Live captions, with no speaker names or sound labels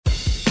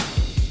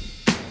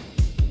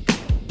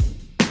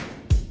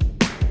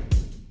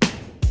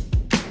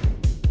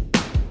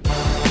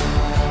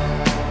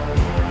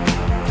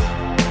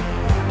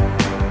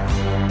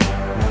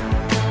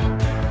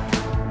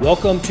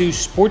Welcome to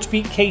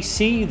SportsBeat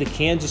KC, the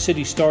Kansas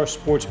City Star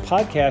Sports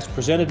podcast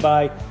presented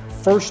by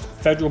First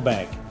Federal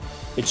Bank.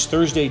 It's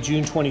Thursday,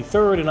 June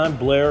 23rd, and I'm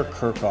Blair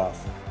Kirchhoff.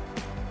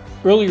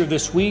 Earlier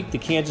this week, the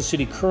Kansas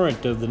City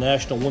Current of the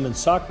National Women's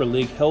Soccer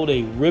League held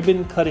a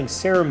ribbon-cutting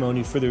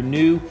ceremony for their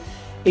new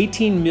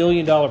 $18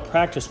 million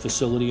practice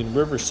facility in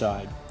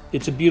Riverside.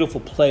 It's a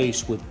beautiful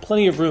place with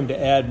plenty of room to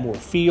add more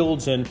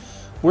fields and,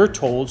 we're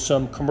told,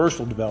 some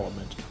commercial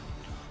development.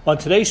 On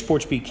today's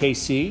SportsBeat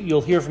KC, you'll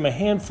hear from a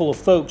handful of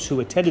folks who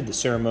attended the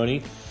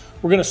ceremony.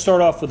 We're going to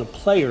start off with a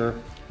player,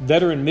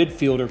 veteran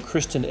midfielder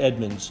Kristen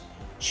Edmonds.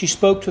 She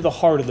spoke to the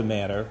heart of the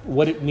matter,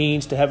 what it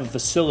means to have a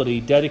facility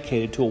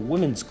dedicated to a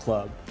women's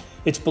club.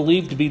 It's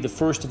believed to be the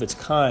first of its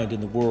kind in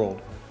the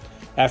world.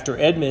 After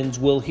Edmonds,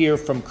 we'll hear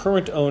from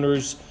current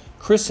owners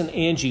Chris and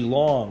Angie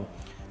Long.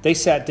 They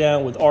sat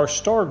down with our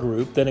star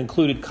group that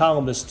included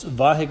columnists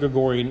Vahe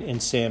Gregorian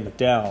and Sam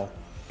McDowell.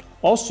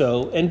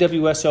 Also,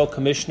 NWSL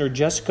Commissioner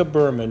Jessica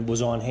Berman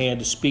was on hand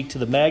to speak to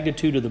the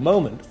magnitude of the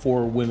moment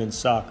for women's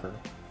soccer.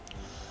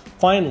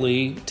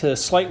 Finally, to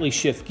slightly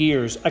shift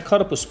gears, I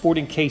caught up with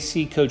Sporting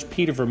KC coach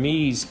Peter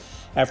Vermees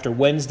after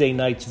Wednesday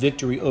night's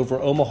victory over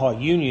Omaha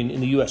Union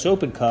in the U.S.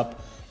 Open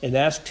Cup and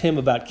asked him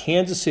about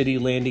Kansas City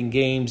landing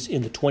games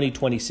in the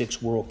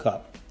 2026 World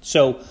Cup.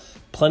 So,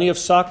 plenty of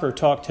soccer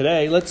talk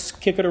today. Let's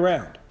kick it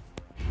around.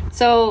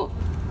 So,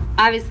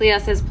 obviously,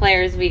 us as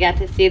players, we got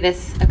to see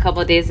this a couple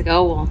of days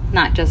ago. Well,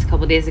 not just a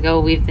couple of days ago.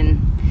 We've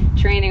been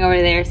training over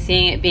there,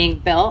 seeing it being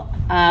built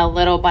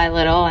little by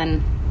little,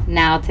 and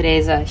now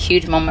today's a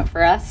huge moment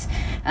for us.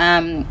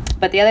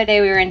 But the other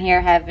day we were in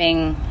here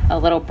having a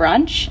little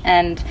brunch,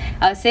 and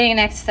I was sitting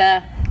next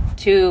to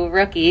two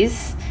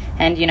rookies,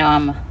 and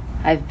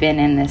I've been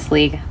in this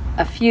league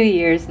a few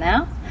years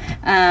now.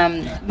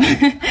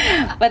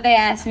 But they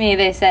asked me,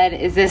 they said,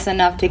 "Is this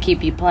enough to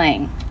keep you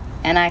playing?"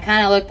 And I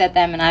kind of looked at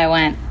them and I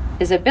went,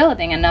 "Is a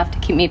building enough to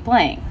keep me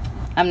playing?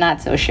 I'm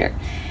not so sure."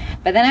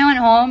 But then I went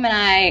home and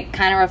I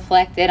kind of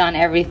reflected on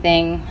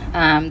everything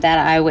that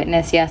I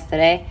witnessed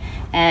yesterday.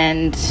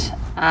 And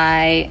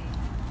I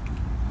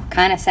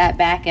kind of sat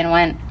back and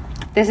went,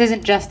 this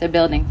isn't just a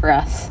building for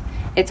us.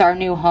 It's our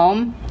new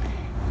home.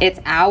 It's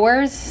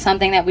ours,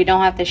 something that we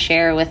don't have to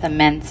share with a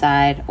men's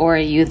side or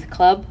a youth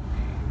club,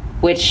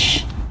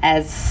 which,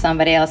 as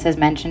somebody else has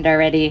mentioned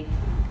already,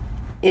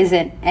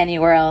 isn't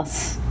anywhere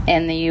else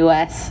in the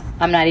U.S.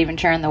 I'm not even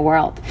sure in the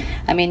world.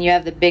 I mean, you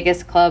have the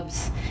biggest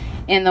clubs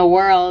in the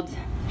world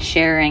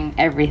sharing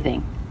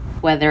everything,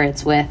 whether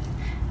it's with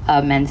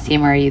a men's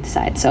team or a youth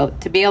side. So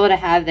to be able to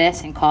have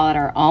this and call it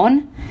our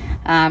own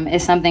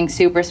is something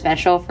super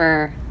special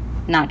for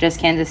not just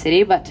Kansas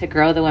City, but to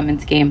grow the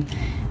women's game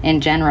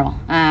in general.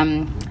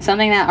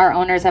 Something that our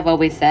owners have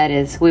always said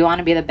is we want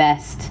to be the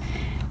best.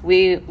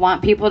 We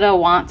want people to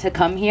want to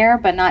come here,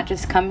 but not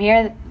just come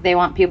here. They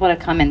want people to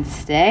come and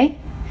stay.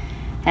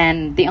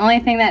 And the only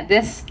thing that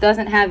this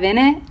doesn't have in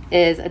it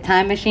is a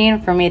time machine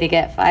for me to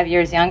get 5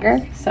 years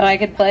younger so I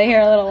could play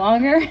here a little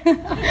longer.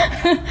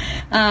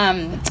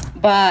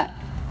 But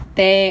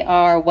they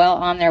are well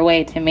on their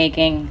way to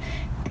making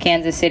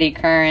Kansas City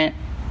Current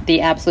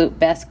the absolute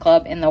best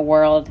club in the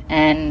world,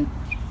 and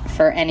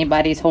for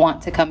anybody to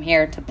want to come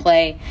here to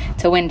play,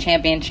 to win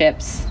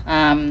championships.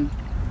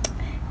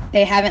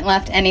 They haven't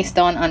left any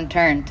stone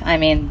unturned. I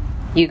mean,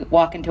 you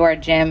walk into our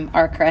gym,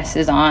 our crest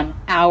is on,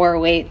 our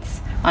weights,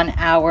 on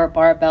our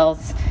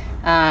barbells.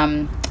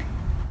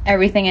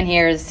 Everything in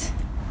here is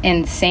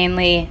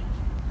insanely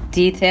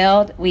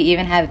detailed. We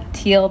even have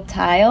teal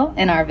tile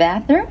in our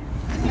bathroom.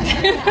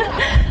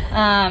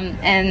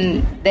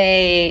 And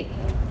they've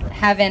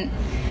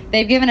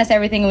given us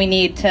everything we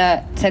need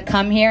to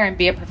come here and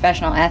be a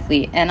professional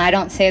athlete. And I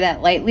don't say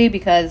that lightly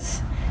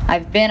because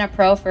I've been a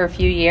pro for a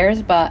few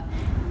years, but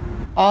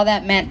all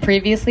that meant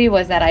previously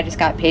was that I just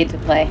got paid to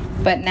play.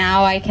 But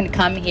now I can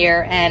come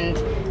here and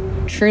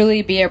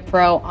truly be a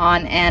pro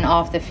on and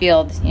off the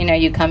field.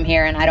 You come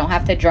here and I don't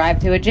have to drive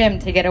to a gym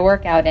to get a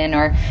workout in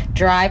or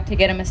drive to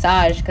get a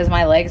massage because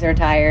my legs are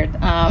tired.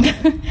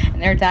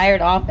 And they're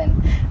tired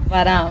often.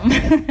 But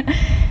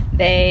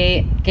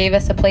they gave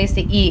us a place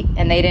to eat,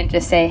 and they didn't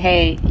just say,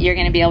 "Hey, you're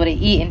going to be able to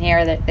eat in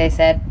here." They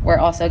said, "We're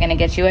also going to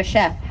get you a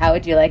chef. How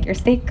would you like your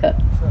steak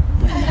cooked?"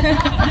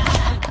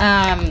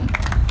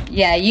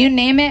 Yeah, you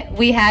name it,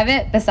 we have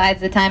it besides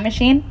the time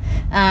machine,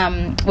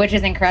 which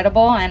is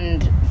incredible.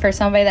 And for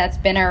somebody that's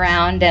been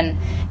around and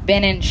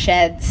been in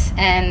sheds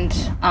and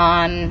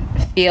on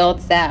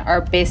fields that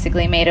are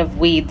basically made of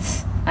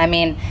weeds, I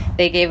mean,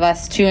 they gave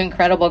us 2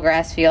 incredible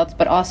grass fields,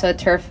 but also a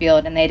turf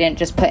field, and they didn't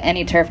just put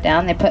any turf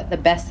down, they put the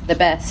best of the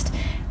best.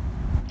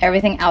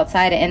 Everything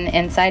outside and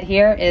inside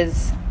here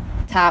is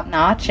top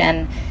notch,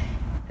 and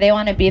they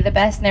want to be the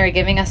best, and they're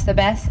giving us the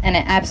best, and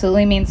it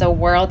absolutely means the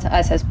world to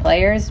us as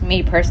players,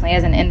 me personally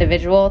as an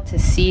individual, to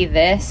see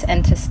this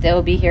and to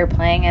still be here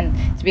playing and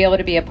to be able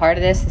to be a part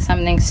of this is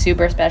something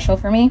super special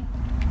for me.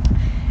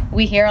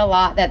 We hear a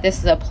lot that this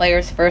is a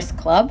player's first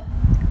club,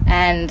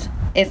 and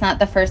it's not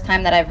the first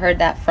time that I've heard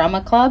that from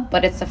a club,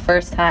 but it's the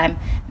first time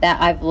that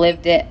I've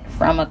lived it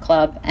from a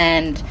club.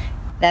 And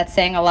that's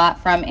saying a lot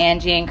from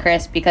Angie and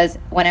Chris, because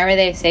whenever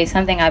they say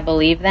something, I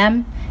believe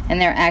them,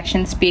 and their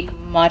actions speak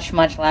much,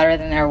 much louder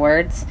than their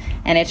words.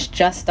 And it's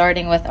just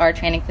starting with our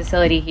training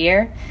facility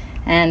here.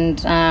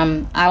 And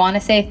I want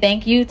to say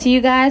thank you to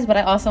you guys, but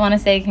I also want to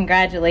say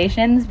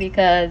congratulations,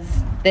 because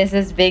this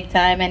is big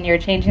time and you're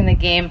changing the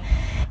game,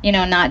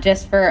 not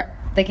just for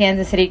the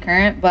Kansas City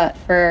Current, but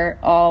for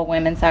all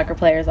women's soccer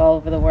players all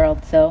over the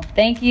world. So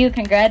thank you,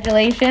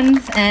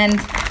 congratulations, and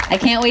I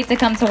can't wait to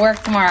come to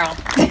work tomorrow.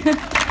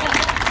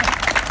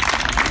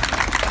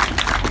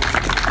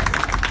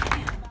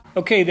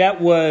 Okay,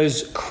 that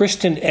was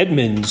Kristen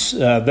Edmonds,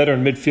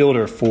 veteran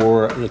midfielder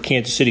for the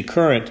Kansas City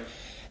Current.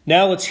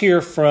 Now let's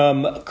hear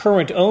from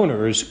Current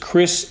owners,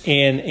 Chris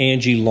and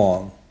Angie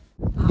Long.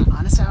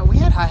 Honestly, we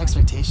had high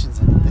expectations,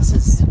 and this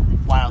has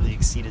wildly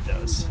exceeded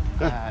those.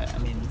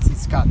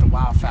 It's got the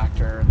wow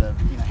factor, the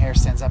hair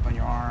stands up on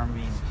your arm,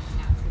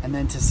 and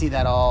then to see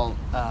that all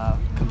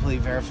completely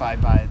verified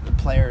by the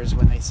players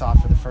when they saw it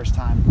for the first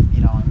time,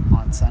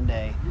 on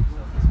Sunday.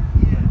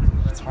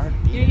 It's hard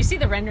to beat. You see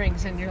the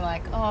renderings and you're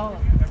like, oh,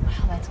 wow,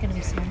 that's going to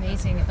be so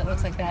amazing if it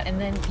looks like that. And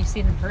then you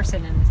see it in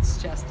person and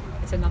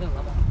it's another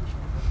level.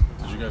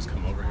 Did you guys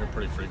come over here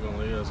pretty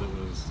frequently as it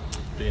was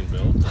being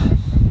built?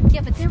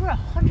 Yeah, but there were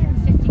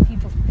 150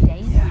 people per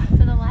day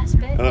for the last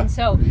bit. And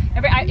so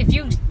if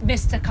you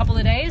missed a couple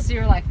of days,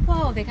 you're like,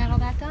 whoa, they got all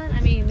that done?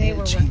 They were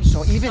working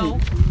so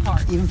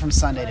hard. Even from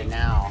Sunday to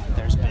now,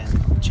 there's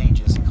been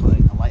changes,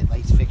 including the light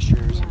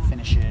fixtures and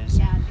finishes.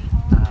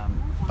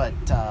 But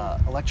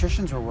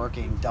electricians were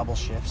working double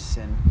shifts,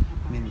 and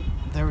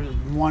there was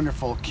a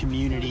wonderful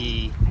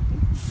community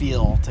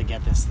feel to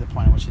get this to the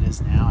point at which it is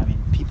now.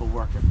 People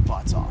work their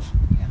butts off.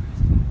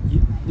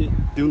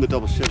 Doing the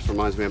double shifts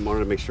reminds me, I wanted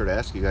to make sure to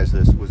ask you guys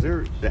this. Was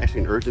there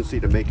actually an urgency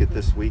to make it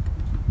this week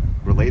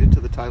related to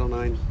the Title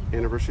IX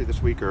anniversary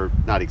this week, or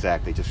not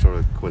exactly, just sort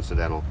of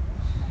coincidental?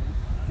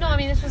 No,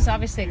 this was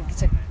obviously,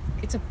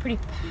 it's a pretty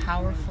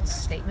powerful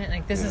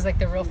statement. This is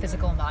the real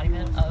physical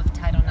embodiment of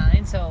Title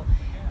IX. So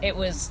it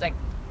was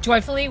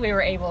joyfully we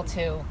were able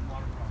to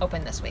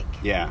open this week.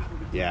 Yeah.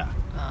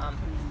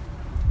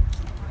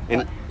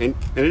 And it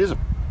is a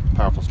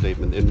powerful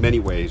statement in many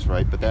ways,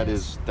 right? But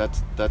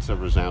that's a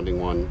resounding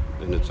one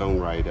in its own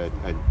right.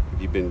 I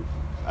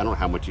don't know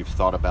how much you've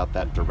thought about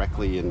that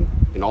directly in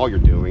all you're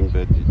doing,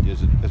 but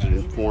has it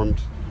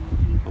informed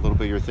a little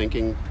bit of your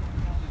thinking,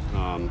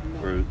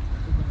 or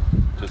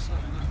just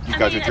you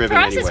guys are driven for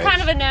us anyways? It's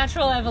kind of a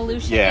natural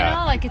evolution.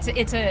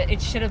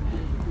 It should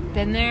have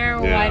been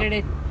there. Yeah. Why did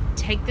it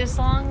take this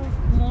long?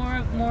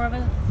 More of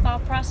a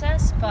thought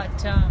process, but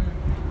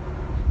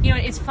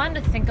it's fun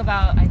to think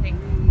about. I think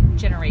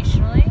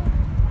generationally,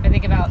 I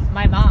think about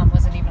my mom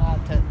wasn't even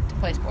allowed to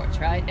play sports,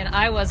 right? And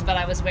I was, but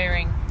I was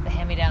wearing the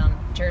hand-me-down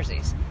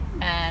jerseys,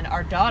 and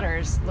our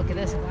daughters look at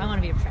this and go, I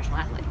want to be a professional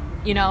athlete,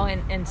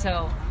 and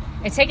so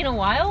it's taken a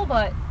while,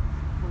 but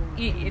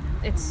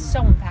it's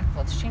so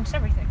impactful. It's changed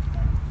everything.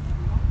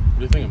 What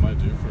do you think it might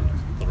do for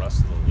the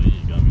rest of the league?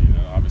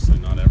 Obviously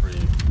not every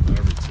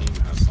team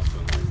has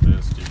something like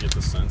this. Do you get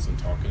the sense in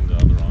talking to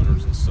other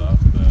owners and stuff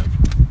that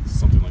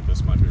something like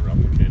this might be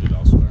replicated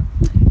elsewhere?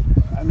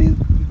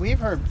 We've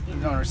heard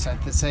owners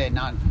say,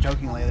 not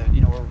jokingly, that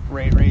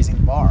we're raising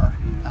the bar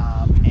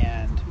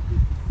and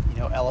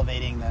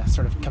elevating the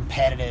sort of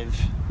competitive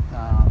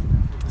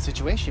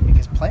situation,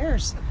 because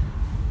players,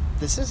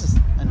 this is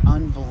an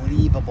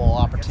unbelievable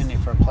opportunity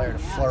for a player to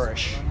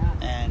flourish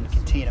and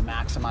continue to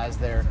maximize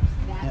their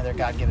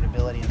God-given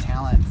ability and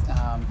talent,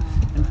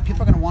 and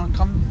people are going to want to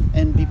come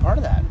and be part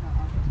of that.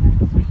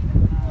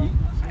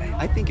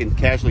 I think in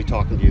casually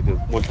talking to you the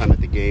one time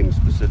at the game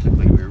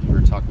specifically, we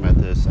were talking about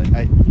this.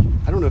 I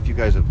don't know if you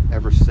guys have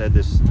ever said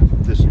this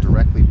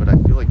directly, but I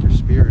feel like your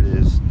spirit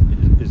is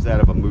that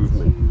of a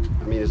movement.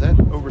 Is that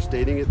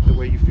overstating it, the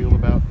way you feel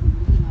about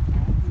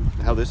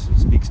how this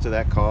speaks to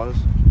that cause?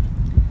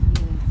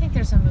 I think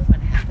there's a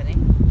movement happening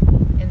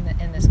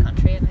in this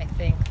country, and I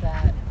think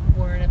that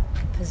we're in a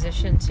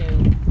position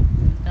to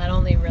not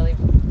only really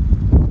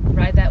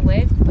ride that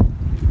wave, but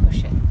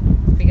push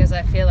it. Because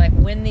I feel like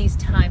when these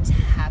times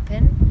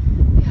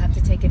happen, you have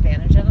to take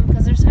advantage of them,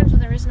 because there's times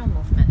when there is no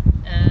movement.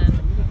 And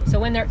so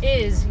when there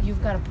is,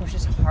 you've got to push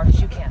as hard as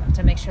you can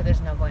to make sure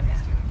there's no going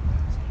back.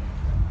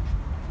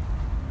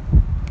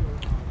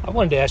 I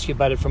wanted to ask you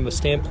about it from a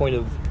standpoint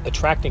of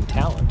attracting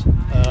talent.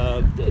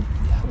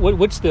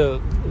 What's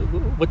the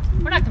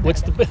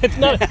it's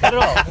not at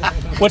all.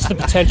 What's the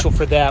potential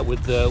for that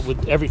with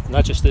everything,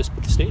 not just this,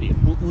 but the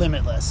stadium?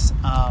 Limitless.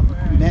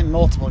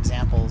 Multiple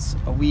examples.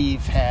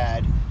 We've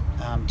had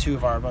two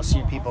of our most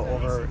senior people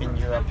over in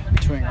Europe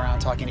touring around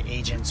talking to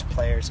agents,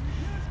 players.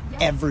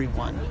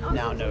 Everyone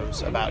now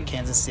knows about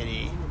Kansas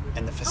City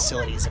and the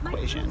facilities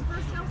equation.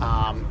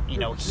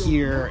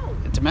 Here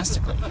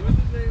domestically,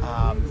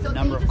 the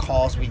number of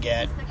calls we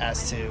get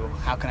as to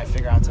how can I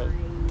figure out to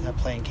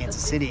play in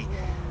Kansas City.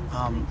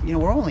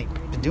 We're only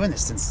been doing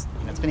this since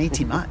it's been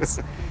 18 months.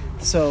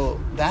 So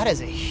that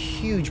is a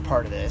huge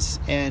part of this.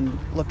 And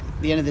look,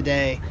 at the end of the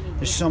day,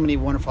 there's so many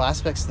wonderful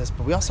aspects to this,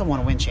 but we also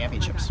want to win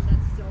championships.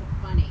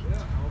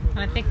 And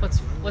I think what's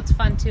what's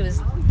fun too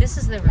is this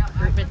is the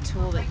recruitment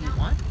tool that you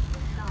want,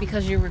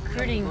 because you're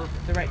recruiting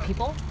the right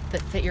people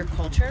that fit your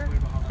culture,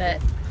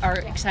 that are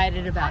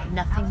excited about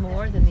nothing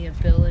more than the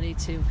ability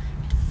to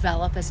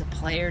develop as a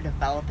player,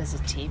 develop as a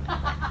team.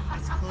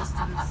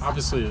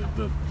 Obviously,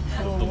 the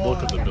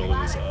look of the building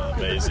is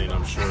amazing.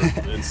 I'm sure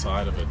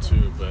inside of it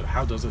too. But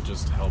how does it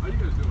just help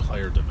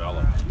player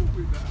develop?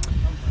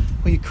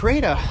 Well, you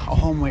create a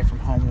home away from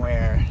home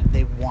where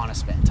they want to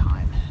spend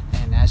time.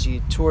 And as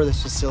you tour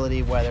this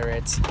facility, whether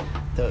it's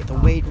the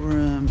weight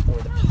room or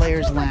the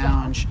players'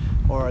 lounge,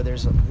 or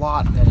there's a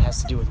lot that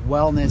has to do with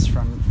wellness,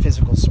 from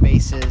physical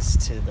spaces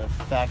to the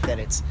fact that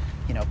it's,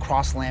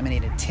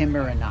 cross-laminated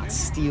timber and not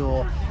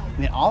steel. I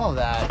mean, all of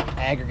that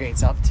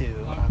aggregates up to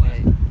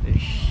a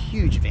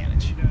huge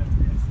advantage.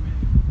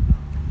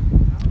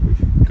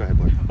 Go ahead,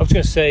 Blair. I was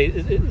going to say,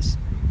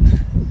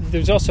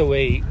 there's also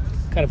a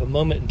kind of a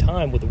moment in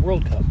time with the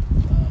World Cup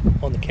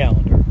on the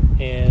calendar,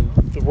 and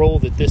the role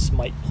that this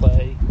might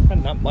play,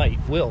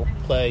 will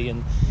play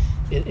in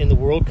the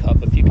World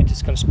Cup. If you could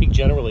just kind of speak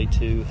generally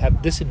to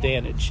have this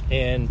advantage.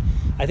 And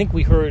I think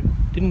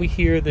didn't we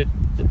hear that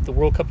the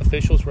World Cup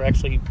officials were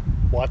actually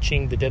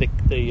watching the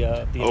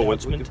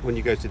announcement? When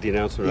you guys did the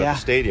announcement at the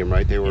stadium,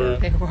 right? They were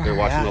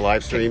watching the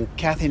live stream.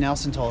 Kathy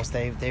Nelson told us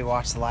they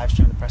watched the live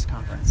stream of the press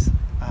conference.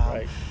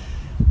 Right.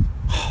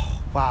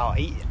 Wow.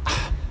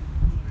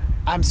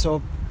 I'm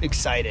so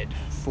excited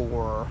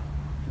for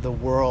the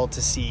world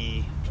to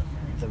see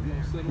the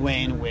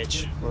way in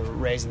which we're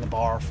raising the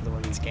bar for the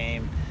women's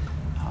game.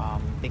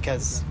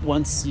 Because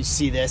once you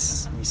see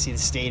this, and you see the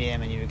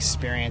stadium, and you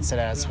experience it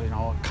as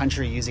a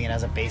country using it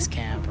as a base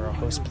camp or a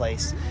host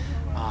place,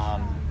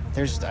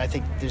 I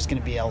think there's going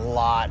to be a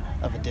lot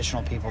of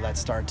additional people that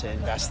start to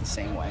invest the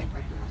same way.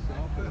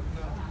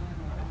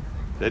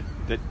 That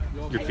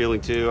you're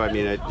feeling too. I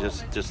mean,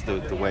 just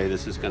the way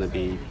this is going to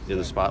be in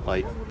the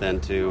spotlight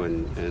then too,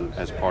 and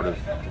as part of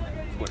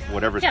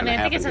whatever's going to happen.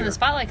 I think it's here. in the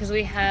spotlight because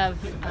we'll have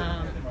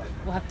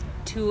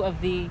two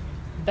of the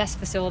best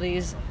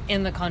facilities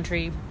in the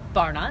country,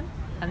 bar none,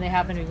 and they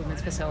happen to be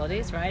women's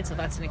facilities, right? So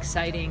that's an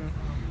exciting,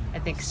 I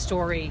think,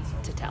 story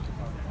to tell.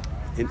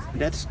 And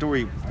that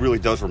story really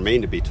does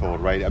remain to be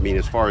told, right? I mean,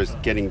 as far as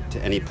getting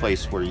to any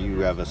place where you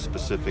have a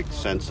specific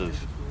sense of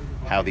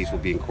how these will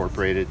be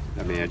incorporated,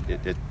 I mean,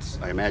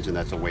 I imagine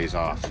that's a ways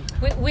off.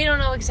 We don't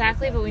know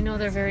exactly, but we know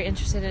they're very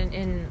interested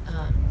in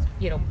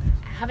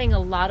having a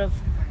lot of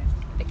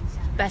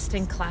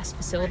best-in-class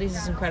facilities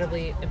is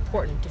incredibly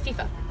important to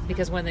FIFA,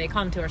 because when they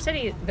come to our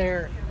city,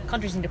 their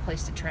countries need a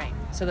place to train.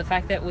 So the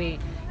fact that we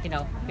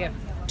have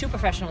two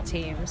professional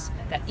teams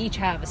that each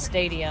have a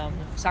stadium,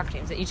 soccer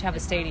teams that each have a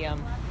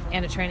stadium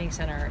and a training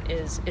center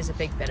is a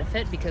big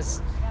benefit,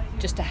 because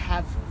just to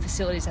have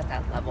facilities at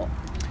that level.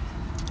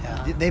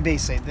 Yeah, they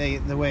basically,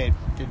 the way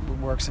it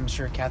works, I'm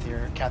sure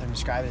Catherine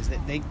described it, is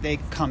that they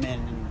come in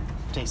and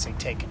basically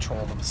take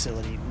control of the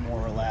facility, more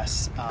or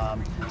less.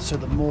 So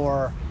the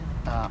more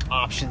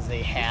options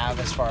they have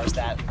as far as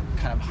that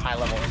kind of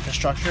high-level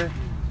infrastructure,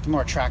 the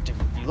more attractive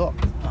you look.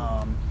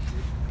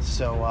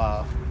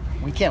 So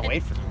we can't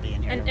wait for them to be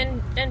in here.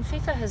 And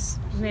FIFA has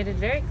made it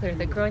very clear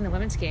that growing the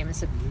women's game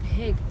is a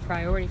big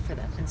priority for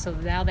them. And so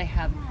now they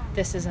have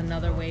this as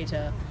another way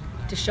to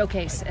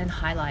showcase and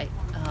highlight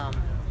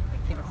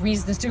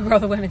reasons to grow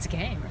the women's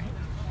game, right?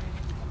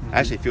 I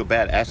actually feel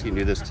bad asking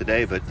you this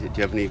today, but do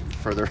you have any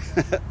further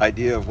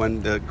idea of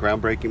when the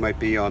groundbreaking might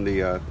be on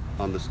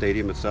the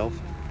stadium itself?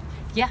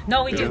 Yeah,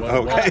 no, we do.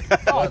 Okay.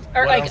 Fall.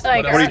 Or what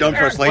are you done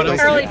for us lately?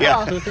 Early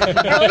fall.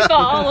 Early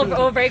fall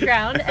will break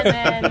ground, and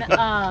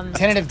then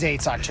tentative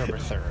date's October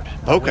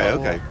 3rd.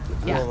 Okay.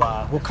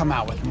 We'll come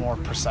out with more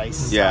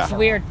precise. Yeah. stuff.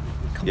 We're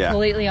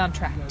completely on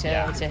track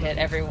to hit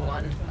every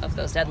one of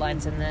those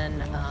deadlines, and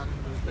then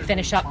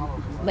finish up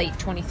late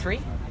 23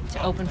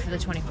 to open for the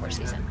 24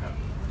 season.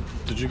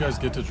 Did you guys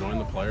get to join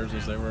the players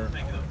as they were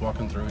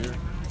walking through here?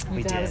 We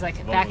I did. was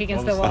back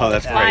against the wall. Oh,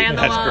 that's fly great. on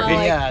the That's wall.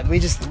 great.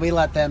 Yeah, we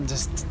let them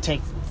just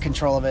take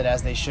control of it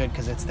as they should,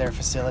 because it's their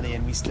facility,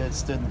 and we stood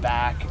in the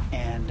back,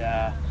 and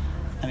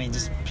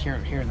just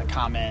hearing the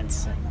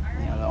comments and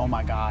the oh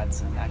my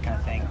gods and that kind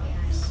of thing.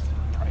 It's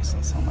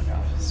priceless. Oh my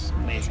god, it's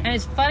amazing. And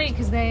it's funny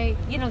because they've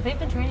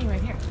been training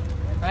right here,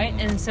 right?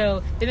 And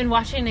so they've been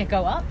watching it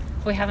go up.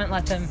 We haven't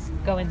let them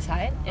go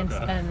inside, and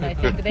I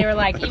think they were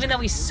like, even though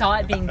we saw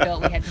it being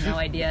built, we had no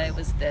idea it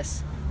was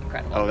this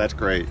incredible. Oh, that's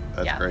great.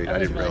 That's great. That I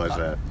was didn't really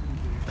realize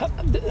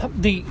fun.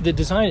 that. The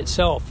design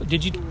itself,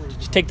 did you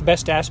take the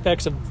best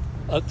aspects of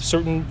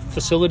certain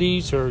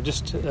facilities, or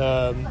just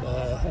how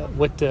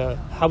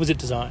was it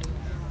designed?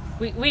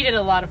 We did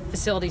a lot of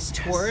facilities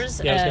tours,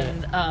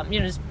 and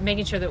just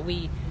making sure that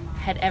we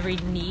had every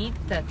need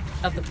that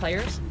of the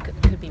players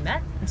could be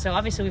met. And so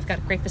obviously we've got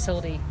a great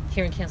facility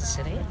here in Kansas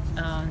City,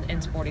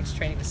 in Sporting's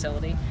training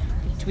facility.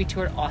 We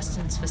toured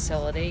Austin's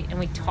facility, and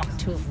we talked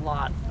to a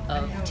lot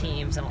of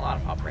teams and a lot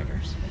of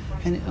operators.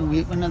 And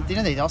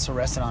they also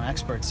rested on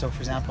experts. So, for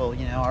example,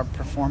 our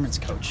performance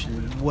coach,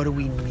 and what do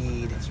we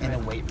need in a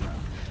weight room?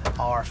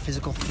 our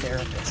physical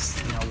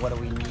therapists. What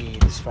do we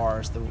need as far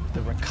as the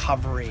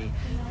recovery?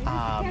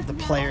 The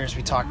players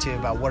we talk to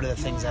about what are the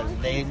things that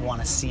they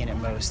want to see in it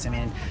most. I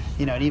mean,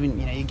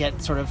 you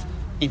get sort of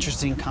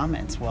interesting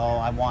comments. Well,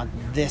 I want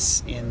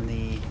this in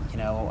the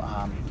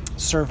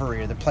servery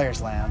or the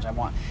players' lounge. And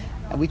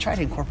we try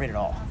to incorporate it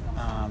all.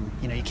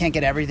 You can't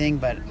get everything,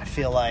 but I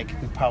feel like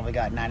we probably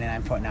got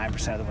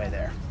 99.9% of the way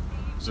there.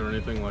 Is there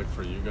anything like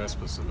for you guys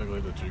specifically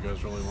that you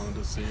guys really wanted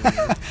to see?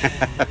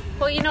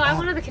 Well, I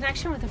wanted the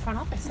connection with the front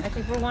office. I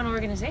think we're one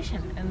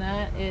organization, and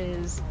that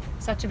is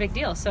such a big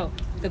deal. So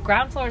the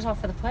ground floor is all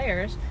for the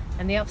players,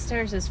 and the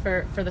upstairs is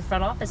for the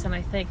front office. And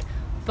I think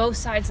both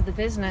sides of the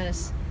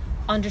business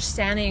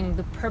understanding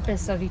the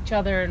purpose of each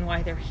other and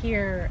why they're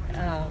here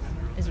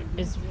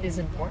is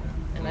important.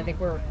 And I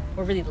think we're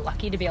really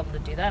lucky to be able to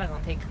do that. I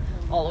don't think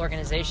all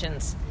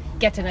organizations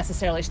get to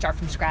necessarily start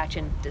from scratch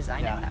and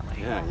design it that way.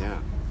 Yeah.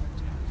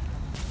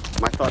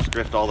 My thoughts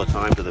drift all the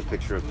time to the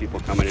picture of people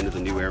coming into the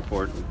new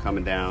airport and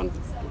coming down,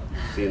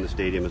 seeing the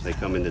stadium as they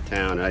come into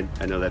town. I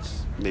know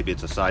maybe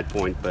it's a side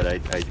point, but I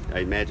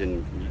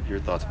imagine your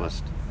thoughts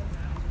must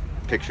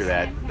picture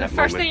that the first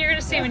moment. thing you're going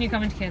to see when you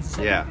come into Kansas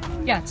City. Yeah.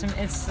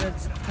 It's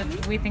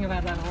we think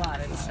about that a lot.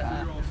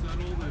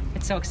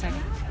 It's so exciting.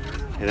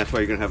 And that's why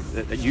you're going to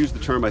have use the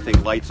term, I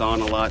think, lights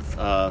on a lot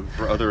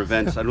for other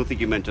events. I don't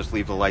think you meant just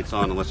leave the lights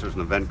on unless there's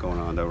an event going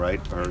on, though,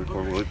 right? Or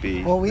will it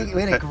be? Well, we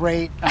had a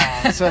great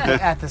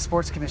at the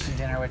Sports Commission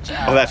dinner, which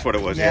that's what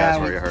it was. Yeah,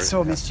 that's where you heard.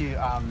 So missed you.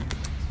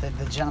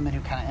 The gentleman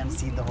who kind of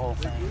emceed the whole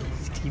thing,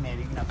 he made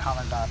a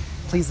comment about,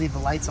 please leave the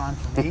lights on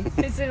for me.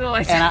 Please leave the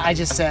lights and on. I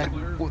just said,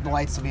 the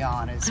lights will be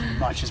on as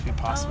much as we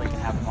possibly can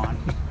have them on.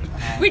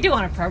 We do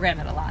want to program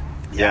it a a lot.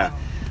 Yeah.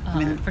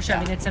 For sure.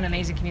 I mean, it's an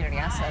amazing community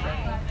asset,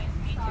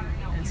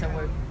 and so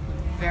we're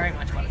very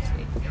much want it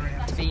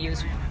to be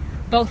used,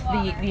 both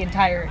the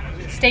entire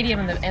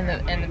stadium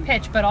and the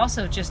pitch, but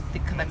also just the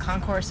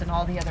concourse and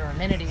all the other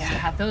amenities to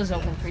have those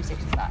open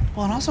 365.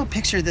 Well, and also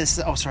picture this.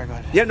 Oh, sorry, go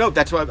ahead. Yeah, no,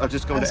 that's what I was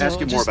just going to ask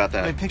you more about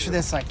that. Picture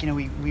this, like,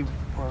 we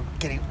were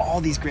getting all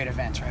these great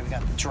events, right? We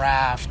got the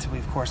draft, we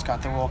of course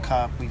got the World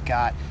Cup, we've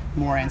got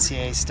more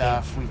NCAA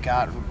stuff, we've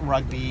got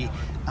rugby,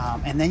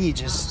 and then you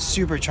just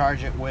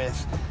supercharge it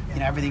with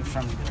everything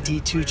from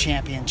D2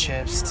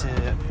 championships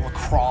to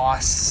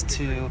lacrosse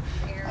to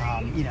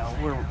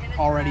we're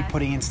already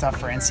putting in stuff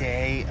for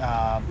NCAA,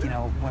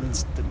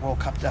 women's World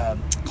Cup,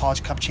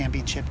 College Cup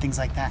championship, things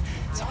like that.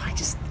 So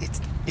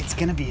it's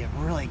going to be a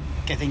really,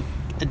 I think,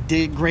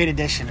 a great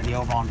addition to the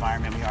overall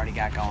environment we already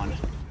got going.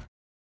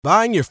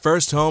 Buying your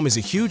first home is a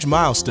huge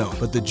milestone,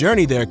 but the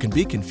journey there can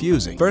be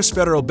confusing. First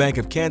Federal Bank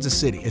of Kansas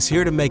City is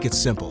here to make it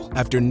simple.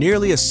 After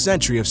nearly a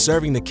century of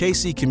serving the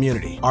KC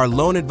community, our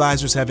loan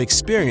advisors have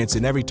experience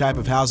in every type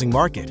of housing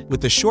market.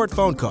 With a short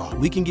phone call,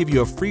 we can give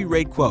you a free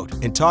rate quote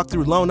and talk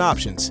through loan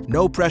options.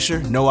 No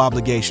pressure, no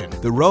obligation.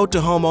 The road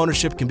to home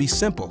ownership can be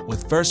simple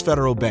with First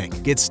Federal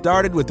Bank. Get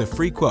started with a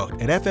free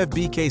quote at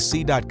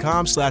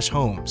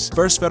ffbkc.com/homes.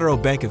 First Federal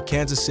Bank of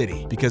Kansas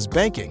City, because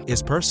banking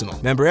is personal.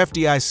 Member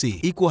FDIC,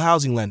 Equal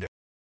Housing Lender.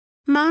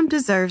 Mom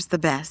deserves the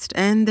best,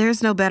 and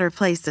there's no better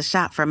place to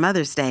shop for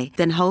Mother's Day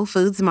than Whole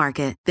Foods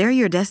Market. They're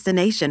your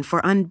destination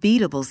for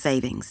unbeatable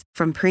savings,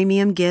 from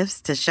premium gifts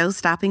to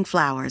show-stopping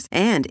flowers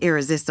and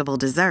irresistible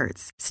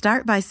desserts.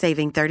 Start by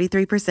saving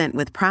 33%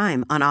 with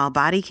Prime on all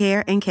body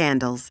care and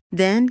candles.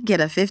 Then get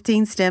a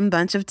 15-stem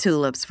bunch of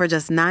tulips for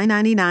just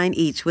 $9.99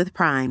 each with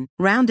Prime.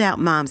 Round out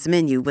Mom's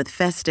menu with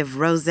festive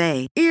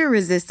rosé,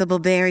 irresistible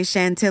berry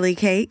chantilly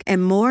cake,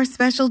 and more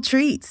special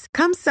treats.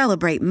 Come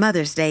celebrate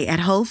Mother's Day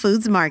at Whole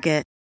Foods Market.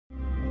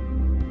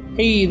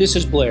 Hey, this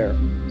is Blair.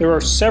 There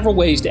are several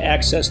ways to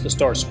access the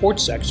Star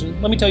Sports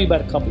section. Let me tell you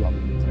about a couple of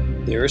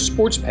them. There's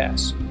Sports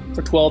Pass.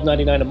 For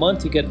 $12.99 a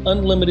month, you get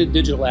unlimited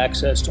digital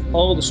access to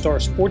all the Star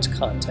Sports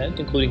content,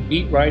 including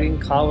beat writing,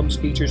 columns,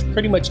 features,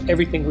 pretty much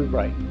everything we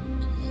write.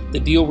 The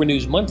deal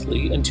renews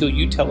monthly until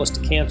you tell us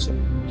to cancel.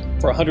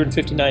 For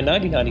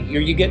 $159.99 a year,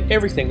 you get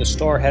everything the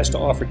Star has to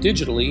offer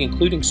digitally,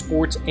 including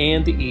sports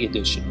and the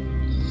e-edition.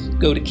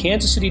 Go to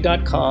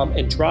kansascity.com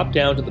and drop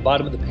down to the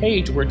bottom of the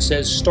page where it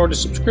says Start a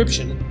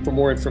Subscription for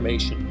more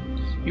information.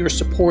 Your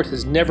support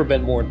has never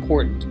been more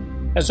important.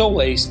 As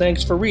always,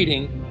 thanks for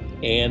reading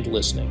and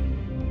listening.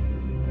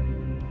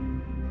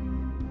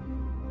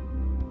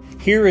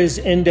 Here is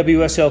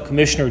NWSL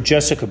Commissioner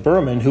Jessica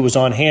Berman, who was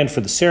on hand for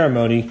the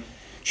ceremony.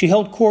 She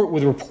held court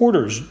with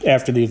reporters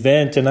after the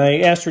event, and I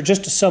asked her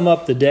just to sum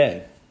up the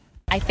day.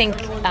 I think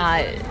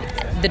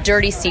the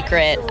dirty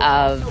secret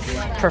of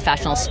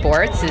professional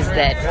sports is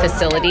that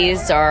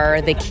facilities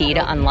are the key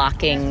to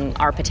unlocking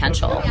our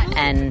potential.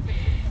 And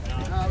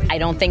I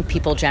don't think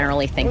people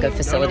generally think of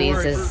facilities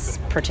as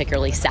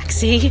particularly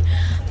sexy,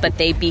 but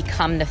they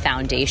become the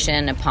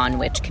foundation upon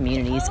which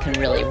communities can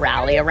really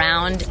rally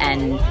around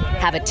and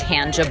have a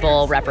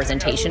tangible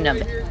representation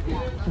of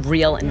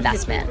real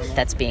investment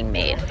that's being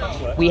made.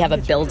 We have a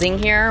building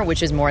here,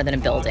 which is more than a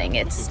building.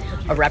 It's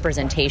a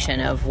representation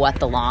of what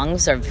the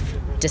lungs of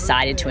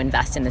decided to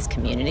invest in this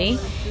community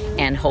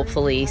and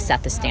hopefully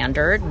set the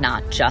standard,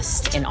 not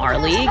just in our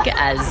league,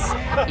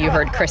 as you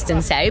heard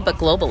Kristen say, but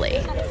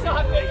globally.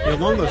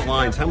 Along those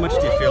lines, how much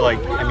do you feel like,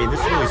 I mean,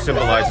 this really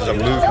symbolizes a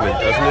movement,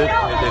 doesn't it?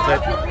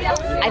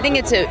 I think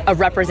it's a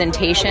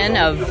representation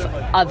of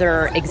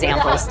other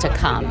examples to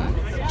come,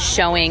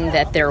 showing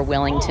that they're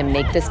willing to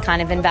make this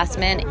kind of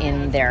investment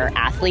in their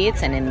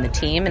athletes and in the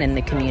team and in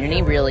the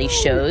community really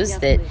shows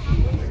that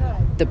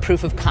the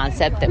proof of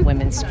concept that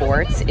women's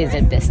sports is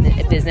a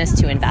business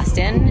to invest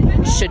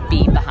in should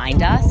be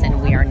behind us, and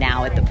we are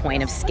now at the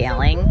point of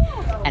scaling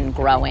and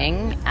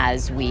growing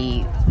as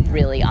we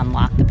really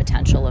unlock the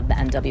potential of the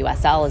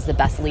NWSL as the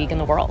best league in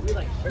the world.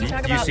 Do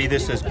you see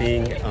this as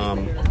being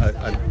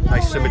a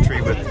nice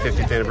symmetry with the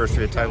 50th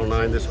anniversary of Title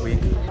IX this week?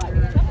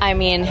 I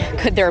mean,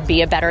 could there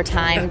be a better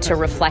time to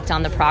reflect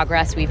on the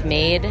progress we've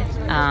made?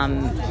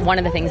 One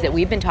of the things that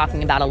we've been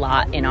talking about a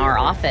lot in our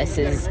office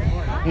is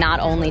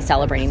not only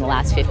celebrating the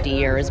last 50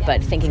 years,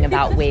 but thinking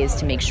about ways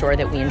to make sure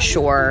that we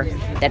ensure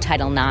that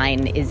Title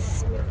IX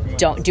is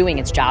doing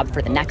its job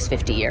for the next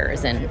 50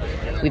 years. And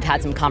we've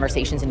had some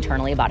conversations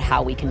internally about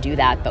how we can do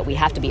that, but we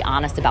have to be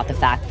honest about the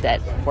fact that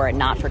were it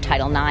not for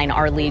Title IX,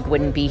 our league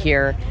wouldn't be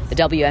here, the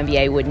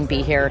WNBA wouldn't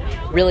be here.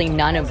 Really,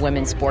 none of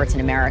women's sports in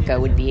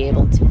America would be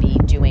able to be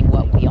doing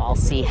what we all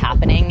see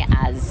happening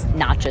as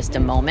not just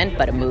a moment,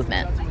 but a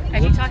movement.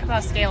 As you talk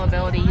about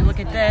scalability, you look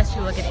at this,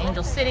 you look at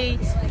Angel City.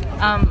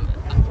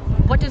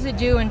 What does it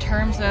do in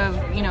terms of,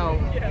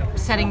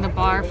 setting the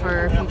bar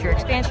for future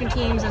expansion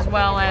teams, as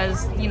well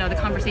as, the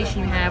conversation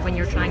you have when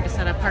you're trying to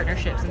set up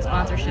partnerships and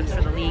sponsorships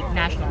for the league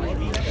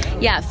nationally?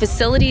 Yeah,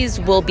 facilities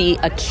will be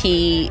a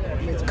key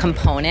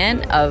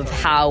component of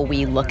how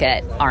we look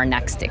at our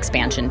next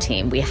expansion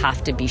team. We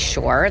have to be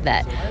sure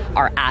that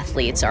our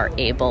athletes are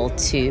able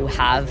to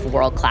have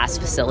world-class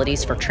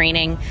facilities for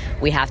training.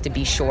 We have to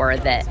be sure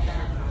that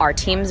our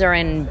teams are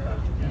in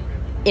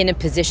a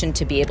position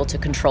to be able to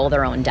control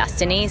their own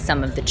destiny.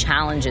 Some of the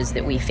challenges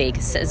that we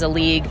face as a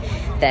league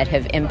that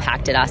have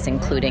impacted us,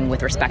 including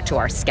with respect to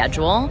our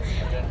schedule,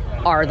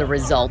 are the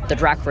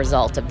direct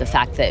result of the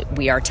fact that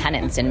we are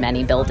tenants in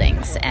many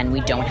buildings and we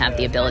don't have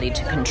the ability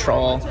to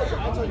control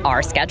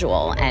our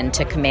schedule and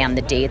to command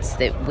the dates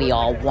that we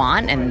all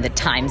want and the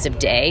times of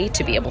day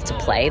to be able to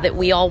play that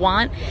we all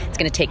want. It's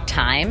going to take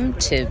time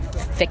to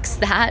fix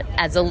that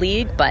as a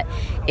league, but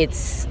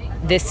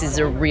this is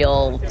a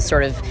real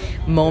sort of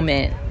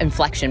moment,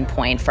 inflection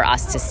point for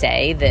us to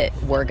say that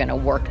we're going to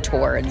work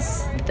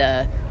towards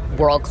the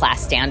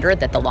world-class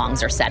standard that the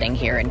Longs are setting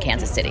here in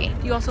Kansas City.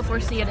 Do you also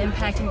foresee it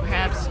impacting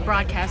perhaps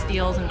broadcast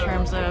deals in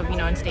terms of, in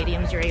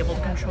stadiums you're able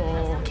to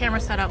control camera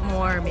setup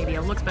more, maybe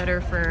it looks better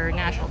for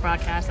national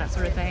broadcast, that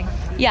sort of thing?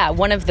 Yeah,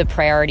 one of the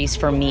priorities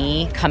for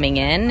me coming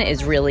in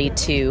is really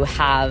to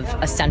have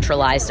a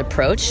centralized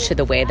approach to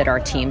the way that our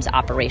teams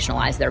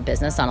operationalize their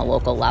business on a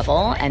local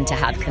level and to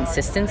have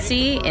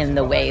consistency in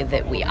the way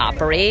that we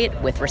operate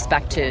with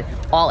respect to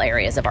all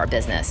areas of our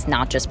business,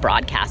 not just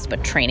broadcast,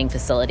 but training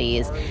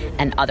facilities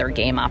and other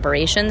game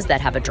operations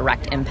that have a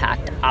direct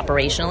impact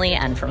operationally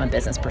and from a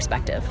business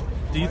perspective.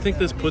 Do you think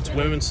this puts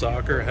women's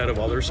soccer ahead of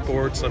other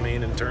sports? I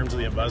mean, in terms of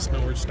the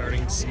investment we're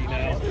starting to see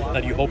now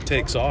that you hope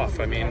takes off?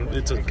 I mean,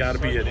 it's got to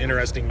be an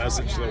interesting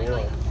message to the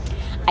world.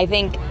 I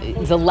think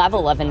the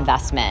level of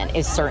investment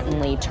is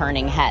certainly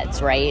turning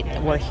heads, right?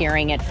 We're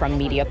hearing it from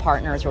media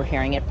partners, we're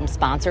hearing it from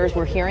sponsors,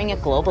 we're hearing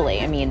it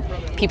globally. I mean,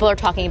 people are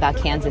talking about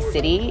Kansas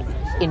City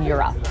in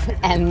Europe,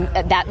 and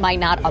that might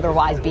not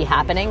otherwise be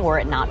happening were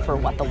it not for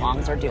what the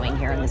Longs are doing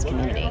here in this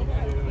community.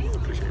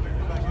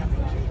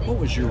 What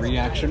was your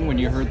reaction when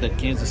you heard that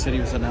Kansas City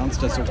was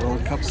announced as a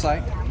World Cup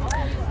site?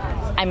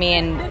 I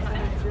mean,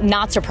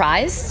 not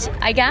surprised,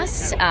 I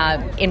guess,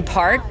 in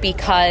part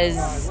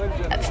because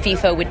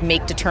FIFA would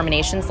make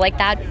determinations like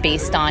that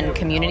based on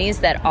communities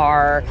that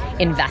are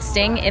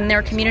investing in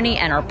their community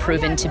and are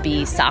proven to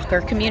be soccer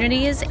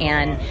communities,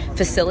 and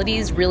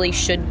facilities really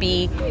should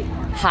be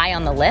high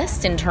on the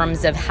list in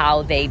terms of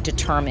how they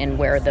determine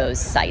where those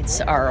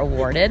sites are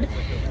awarded.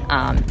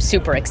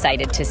 Super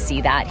excited to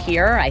see that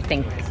here. I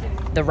think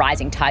the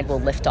rising tide will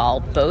lift all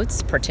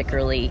boats,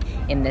 particularly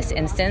in this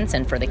instance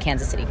and for the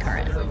Kansas City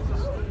Current.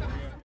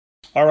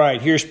 All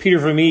right, here's Peter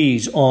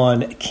Vermees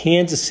on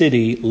Kansas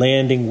City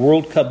landing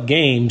World Cup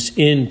games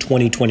in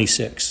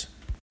 2026.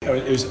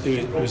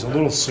 It was a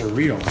little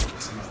surreal,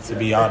 to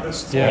be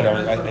honest.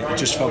 Yeah. It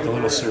just felt a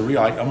little surreal.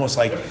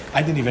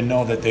 I didn't even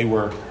know that they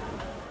were.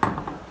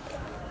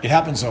 It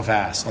happened so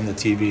fast on the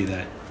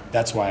TV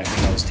that's why I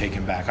think I was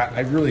taken back.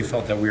 I really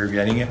felt that we were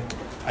getting it,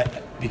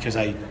 because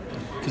I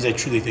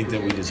truly think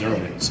that we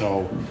deserve it.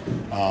 So.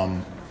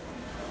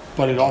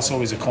 But it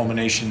also is a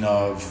culmination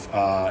of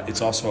a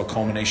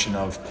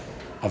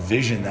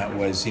vision that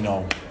was,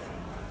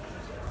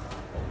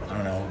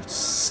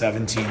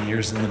 17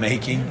 years in the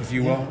making, if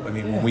you will. I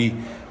mean, when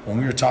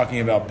we were talking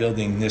about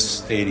building this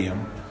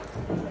stadium,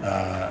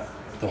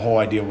 the whole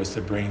idea was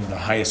to bring the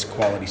highest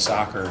quality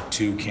soccer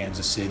to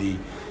Kansas City.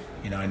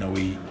 I know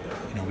we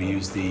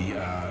use the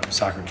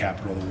soccer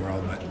capital of the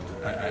world, but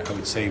I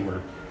would say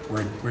we're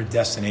we're a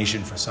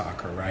destination for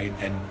soccer, right?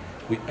 And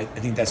I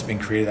think that's been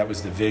created. That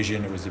was the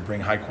vision. It was to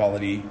bring high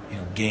quality,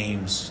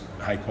 games,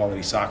 high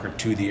quality soccer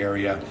to the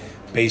area,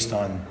 based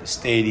on the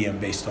stadium,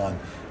 based on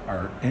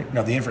our,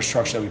 the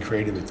infrastructure that we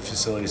created with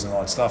facilities and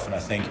all that stuff. And I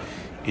think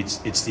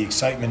it's the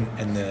excitement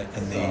and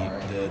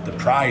the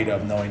pride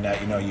of knowing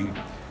that you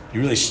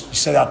really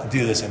set out to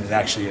do this, and it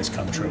actually has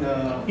come true.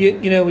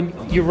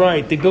 You're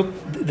right. They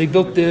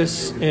built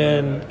this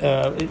and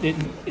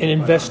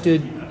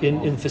invested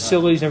in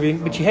facilities and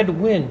everything, but you had to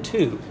win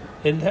too,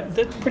 and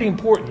that's pretty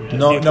important.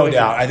 No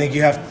doubt. I think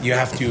you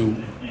have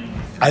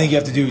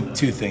to do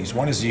two things.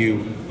 One is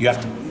you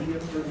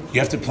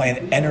have to play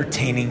an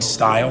entertaining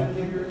style,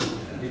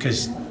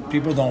 because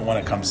people don't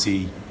want to come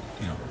see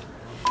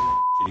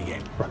shitty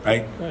game,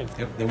 right?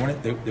 They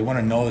want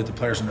to know that the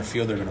players on the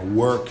field are going to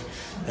work,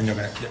 and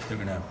they're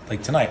going to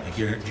like tonight, like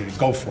you're going to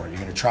go for it, you're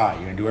going to try,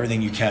 you're going to do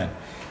everything you can.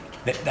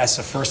 That's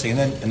the first thing,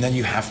 and then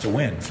you have to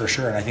win for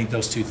sure. And I think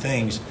those two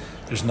things,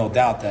 there's no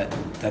doubt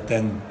that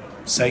then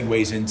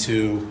segues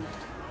into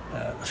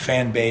a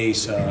fan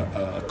base,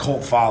 a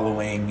cult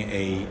following,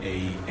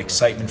 a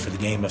excitement for the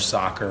game of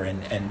soccer,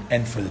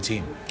 and for the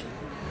team.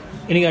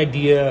 Any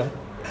idea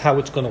how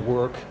it's going to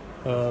work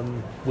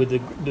with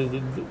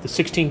the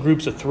 16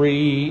 groups of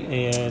 3?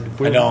 And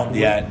I don't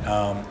yet.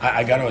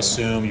 I got to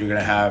assume you're going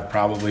to have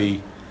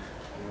probably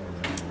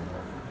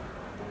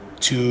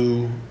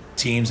 2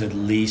 teams at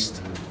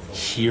least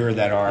here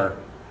that are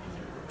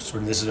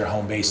sort of, this is their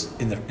home base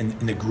in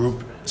the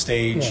group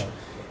stage,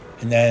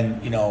 and then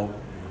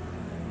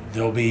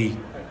there'll be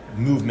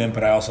movement.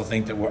 But I also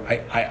think that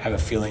I have a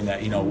feeling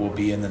that we'll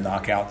be in the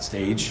knockout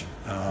stage.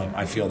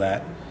 I feel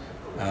that.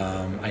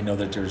 I know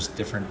that there's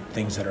different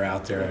things that are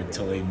out there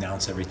until they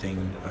announce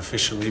everything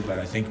officially, but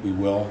I think we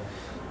will.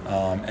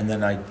 And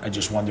then I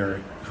just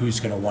wonder who's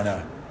going to want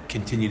to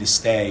continue to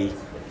stay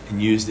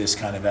and use this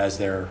kind of as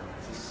their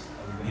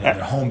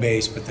their home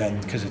base, but then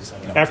because it's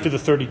after the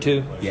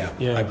 32. Yeah,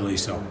 I believe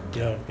so.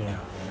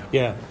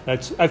 Yeah.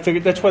 I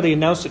figured that's why they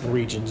announced it in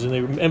regions, and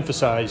they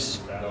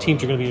emphasize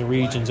teams are going to be in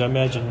regions. I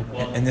imagine.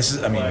 And this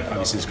is,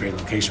 obviously it's a great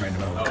location right in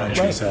the middle of the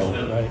country, right.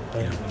 So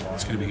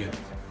it's going to be good.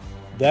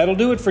 That'll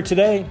do it for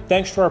today.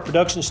 Thanks to our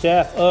production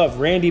staff of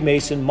Randy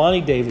Mason,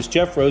 Monty Davis,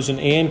 Jeff Rosen,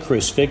 and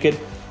Chris Fickett.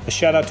 A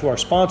shout out to our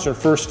sponsor,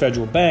 First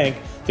Federal Bank.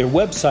 Their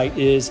website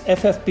is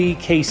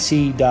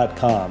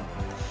ffbkc.com.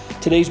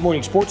 Today's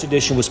morning sports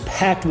edition was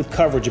packed with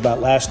coverage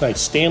about last night's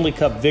Stanley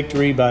Cup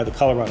victory by the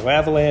Colorado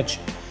Avalanche,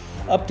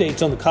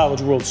 updates on the College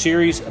World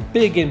Series, a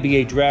big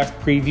NBA draft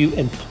preview,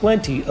 and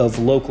plenty of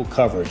local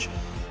coverage.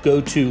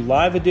 Go to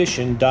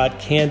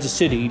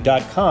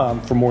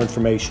liveedition.kansascity.com for more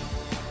information.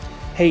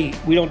 Hey,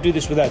 we don't do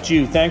this without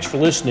you. Thanks for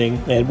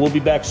listening, and we'll be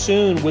back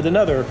soon with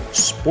another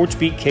Sports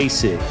Beat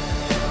KC.